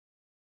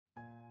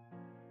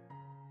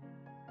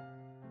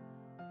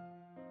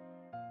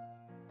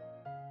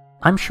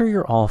I'm sure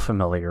you're all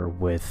familiar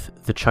with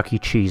the Chuck E.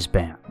 Cheese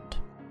band.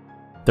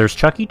 There's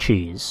Chuck E.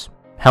 Cheese,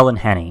 Helen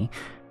Henny,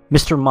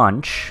 Mr.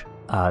 Munch,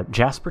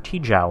 Jasper T.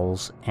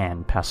 Jowls,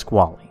 and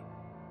Pasquale.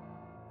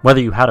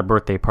 Whether you had a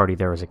birthday party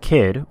there as a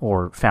kid,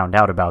 or found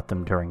out about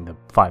them during the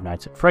Five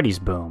Nights at Freddy's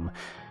boom,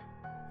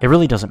 it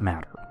really doesn't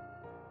matter.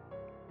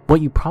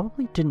 What you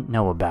probably didn't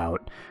know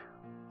about,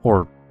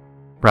 or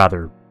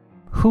rather,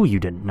 who you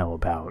didn't know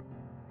about,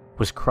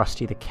 was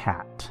Krusty the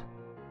Cat.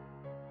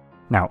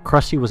 Now,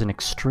 Krusty was an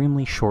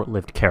extremely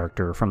short-lived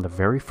character from the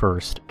very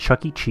first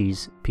Chuck E.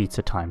 Cheese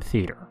Pizza Time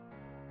Theater.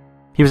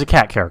 He was a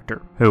cat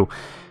character who,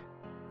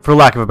 for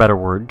lack of a better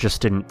word,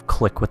 just didn't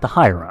click with the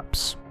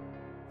higher-ups.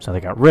 So they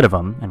got rid of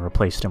him and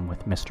replaced him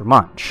with Mr.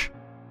 Munch.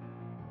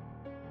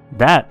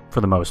 That, for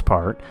the most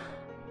part,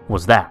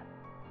 was that.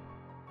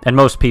 And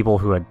most people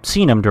who had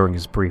seen him during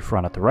his brief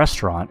run at the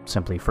restaurant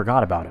simply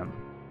forgot about him,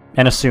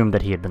 and assumed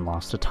that he had been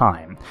lost to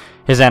time.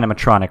 His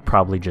animatronic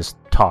probably just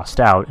tossed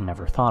out and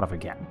never thought of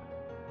again.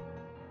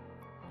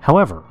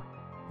 However,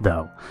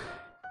 though,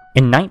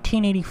 in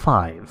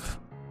 1985,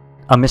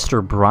 a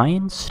Mr.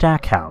 Brian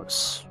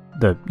Stackhouse,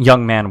 the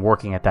young man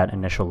working at that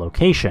initial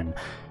location,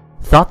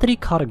 thought that he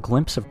caught a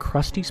glimpse of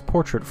Krusty's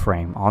portrait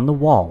frame on the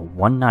wall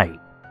one night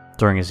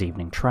during his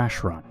evening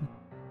trash run.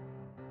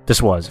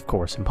 This was, of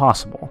course,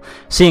 impossible,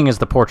 seeing as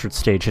the portrait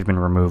stage had been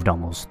removed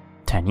almost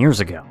 10 years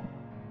ago.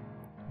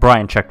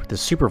 Brian checked with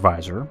his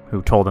supervisor,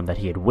 who told him that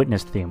he had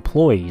witnessed the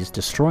employees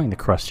destroying the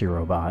Krusty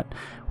robot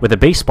with a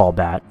baseball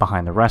bat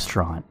behind the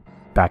restaurant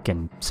back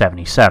in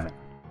 '77.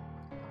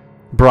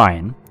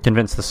 Brian,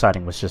 convinced the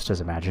sighting was just his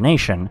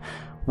imagination,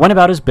 went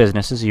about his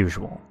business as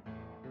usual,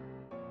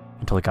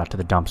 until he got to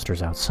the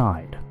dumpsters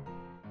outside.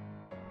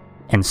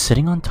 And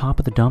sitting on top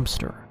of the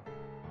dumpster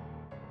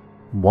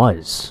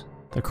was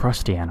the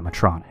Krusty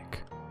animatronic,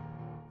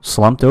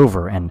 slumped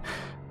over and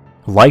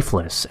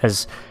lifeless,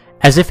 as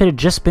if it had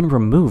just been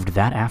removed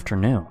that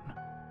afternoon.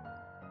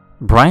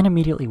 Brian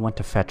immediately went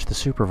to fetch the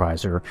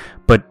supervisor,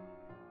 but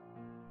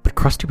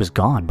Krusty was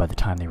gone by the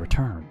time they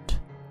returned.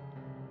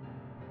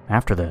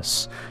 After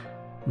this,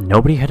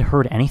 nobody had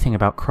heard anything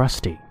about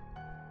Krusty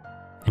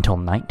until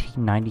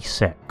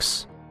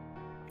 1996.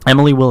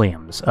 Emily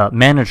Williams, a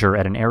manager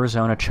at an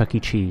Arizona Chuck E.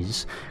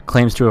 Cheese,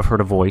 claims to have heard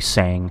a voice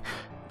saying,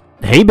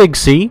 "Hey, Big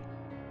C,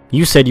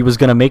 you said you was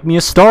going to make me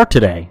a star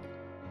today,"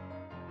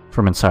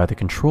 from inside the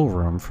control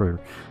room for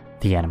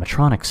the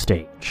animatronic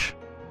stage.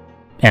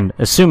 And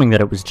assuming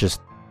that it was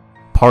just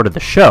part of the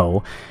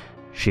show,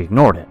 she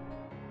ignored it.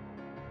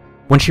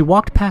 When she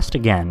walked past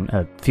again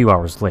a few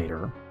hours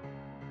later,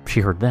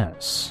 she heard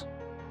this.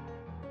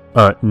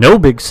 No,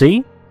 Big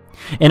C.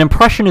 An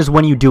impression is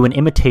when you do an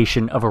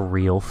imitation of a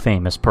real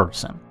famous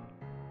person."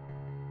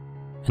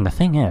 And the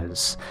thing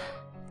is,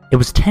 it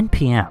was 10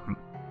 p.m.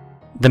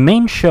 The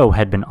main show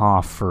had been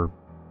off for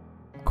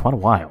quite a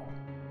while.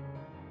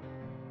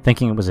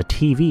 Thinking it was a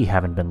TV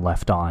having been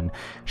left on,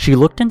 she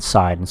looked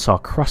inside and saw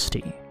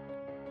Krusty,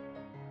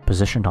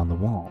 positioned on the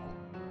wall,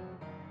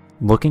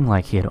 looking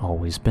like he had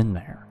always been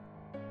there.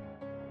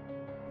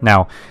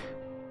 Now,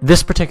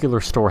 this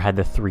particular store had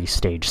the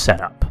 3-stage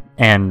setup,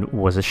 and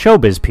was a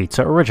Showbiz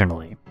Pizza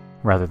originally,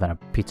 rather than a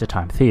Pizza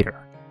Time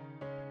Theater.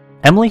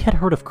 Emily had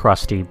heard of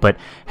Krusty, but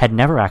had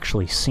never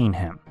actually seen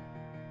him.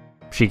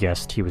 She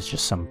guessed he was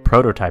just some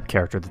prototype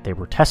character that they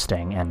were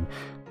testing, and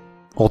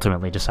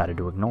ultimately decided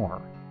to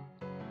ignore.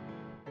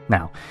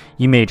 Now,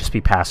 you may just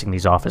be passing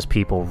these off as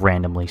people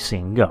randomly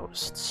seeing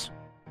ghosts.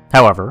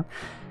 However,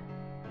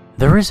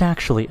 there is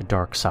actually a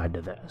dark side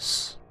to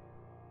this.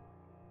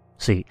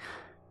 See,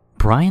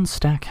 Brian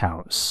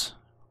Stackhouse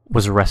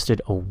was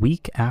arrested a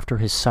week after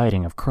his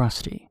sighting of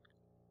Krusty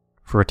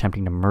for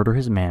attempting to murder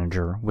his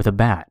manager with a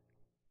bat,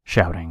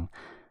 shouting,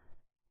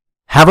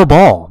 "Have a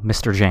ball,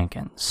 Mr.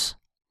 Jenkins."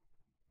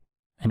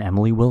 And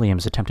Emily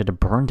Williams attempted to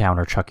burn down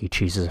her Chuck E.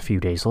 Cheese's a few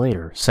days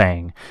later,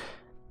 saying,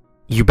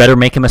 "You better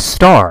make him a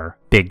star,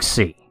 Big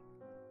C."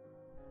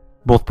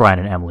 Both Brian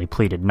and Emily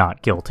pleaded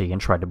not guilty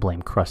and tried to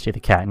blame Krusty the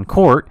Cat in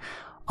court,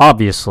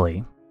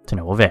 obviously to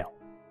no avail.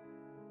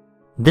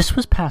 This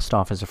was passed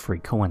off as a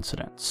freak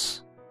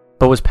coincidence,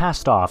 but was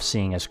passed off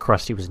seeing as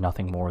Krusty was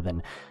nothing more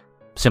than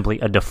simply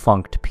a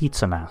defunct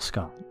pizza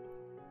mascot.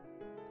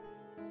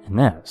 And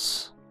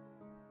this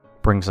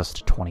brings us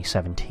to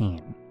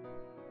 2017.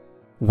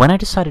 When I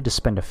decided to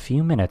spend a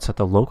few minutes at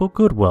the local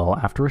Goodwill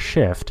after a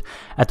shift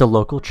at the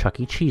local Chuck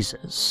E.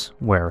 Cheese's,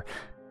 where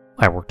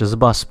I worked as a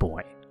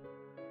busboy.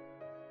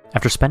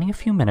 After spending a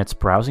few minutes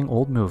browsing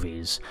old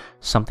movies,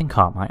 something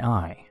caught my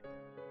eye.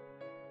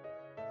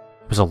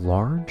 It was a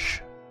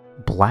large,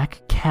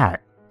 black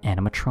cat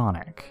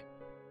animatronic,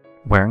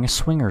 wearing a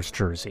Swingers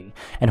jersey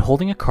and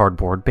holding a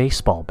cardboard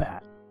baseball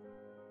bat.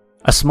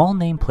 A small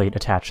nameplate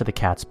attached to the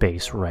cat's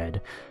base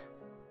read,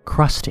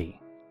 "Krusty."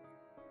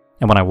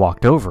 And when I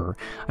walked over,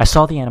 I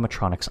saw the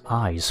animatronic's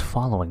eyes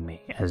following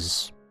me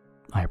as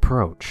I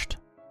approached.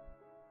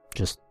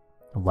 Just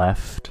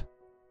left,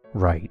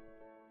 right,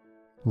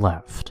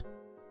 left.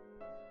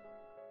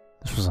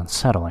 This was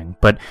unsettling,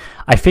 but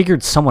I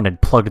figured someone had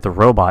plugged the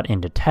robot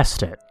in to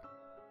test it.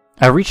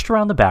 I reached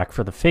around the back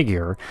for the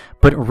figure,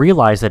 but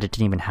realized that it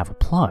didn't even have a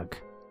plug.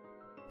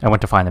 I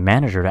went to find the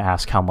manager to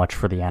ask how much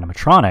for the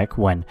animatronic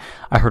when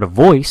I heard a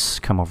voice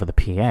come over the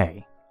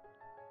PA.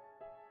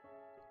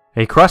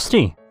 "Hey,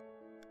 Krusty,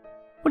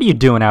 what are you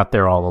doing out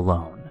there all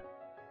alone?"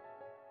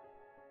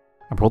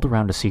 I rolled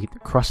around to see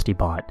Krusty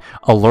Bot,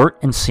 alert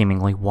and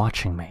seemingly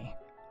watching me.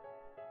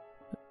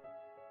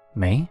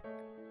 Me?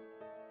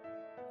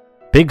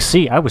 Big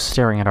C, I was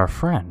staring at our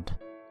friend.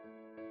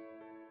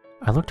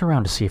 I looked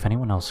around to see if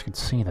anyone else could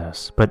see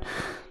this, but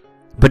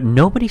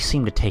nobody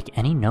seemed to take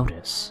any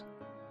notice.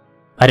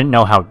 I didn't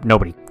know how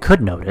nobody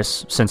could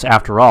notice, since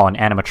after all, an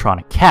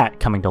animatronic cat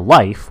coming to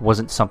life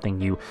wasn't something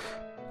you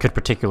could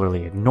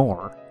particularly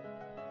ignore.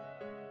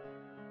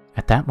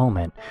 At that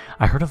moment,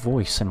 I heard a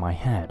voice in my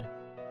head,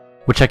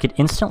 which I could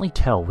instantly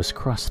tell was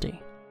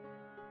Krusty.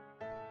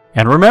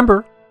 "And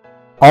remember,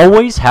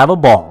 always have a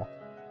ball."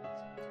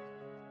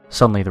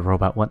 Suddenly, the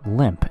robot went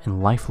limp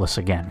and lifeless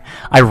again.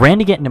 I ran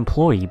to get an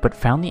employee, but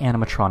found the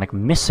animatronic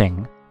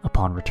missing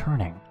upon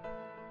returning.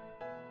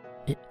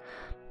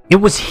 It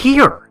was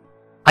here!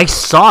 I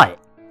saw it!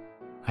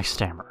 I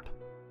stammered.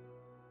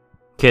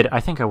 "Kid, I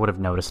think I would have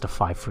noticed a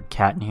 5-foot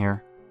cat in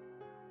here."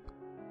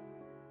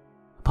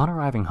 Upon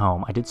arriving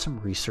home, I did some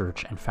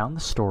research and found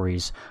the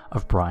stories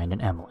of Brian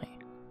and Emily.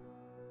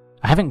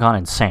 I haven't gone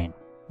insane,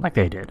 like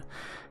they did,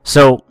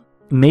 so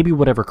maybe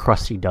whatever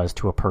Krusty does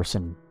to a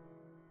person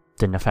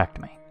didn't affect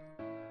me.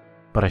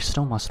 But I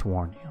still must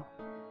warn you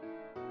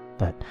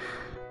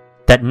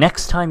that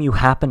next time you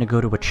happen to go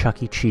to a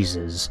Chuck E.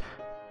 Cheese's,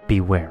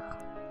 beware.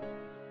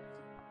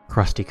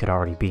 Krusty could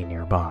already be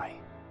nearby.